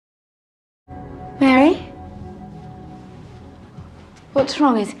What's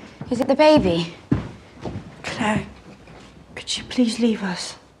wrong? Is it the baby? Claire, could you please leave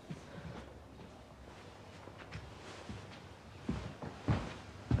us?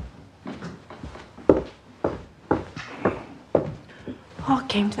 Hart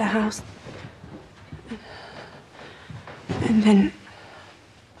came to the house. And then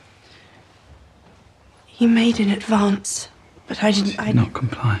he made an advance, but I didn't... Did you not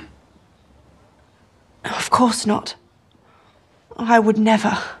comply? Of course not. I would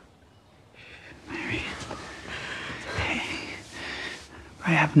never. Mary. Hey.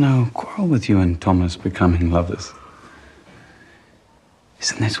 I have no quarrel with you and Thomas becoming lovers.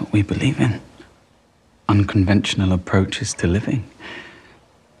 Isn't this what we believe in? Unconventional approaches to living.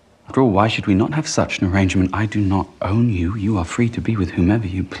 After all, why should we not have such an arrangement? I do not own you. You are free to be with whomever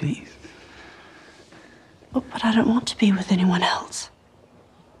you please. But I don't want to be with anyone else.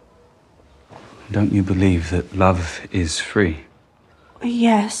 Don't you believe that love is free?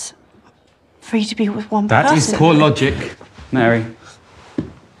 Yes. Free to be with one person. That is poor logic, Mary.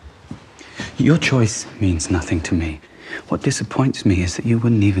 Your choice means nothing to me. What disappoints me is that you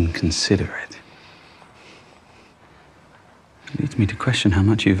wouldn't even consider it. It leads me to question how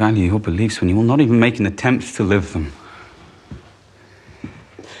much you value your beliefs when you will not even make an attempt to live them.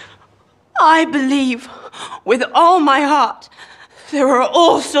 I believe with all my heart there are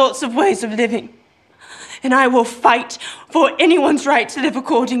all sorts of ways of living, and I will fight for anyone's right to live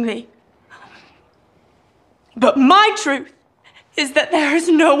accordingly. But my truth is that there is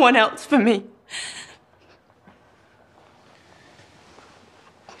no one else for me.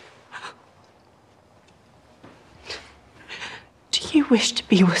 Do you wish to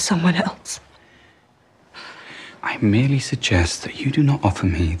be with someone else? I merely suggest that you do not offer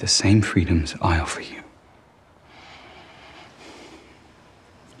me the same freedoms I offer you.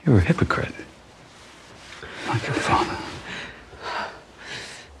 You're a hypocrite, like your father.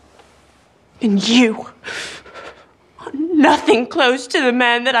 And you are nothing close to the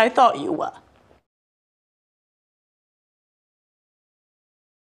man that I thought you were.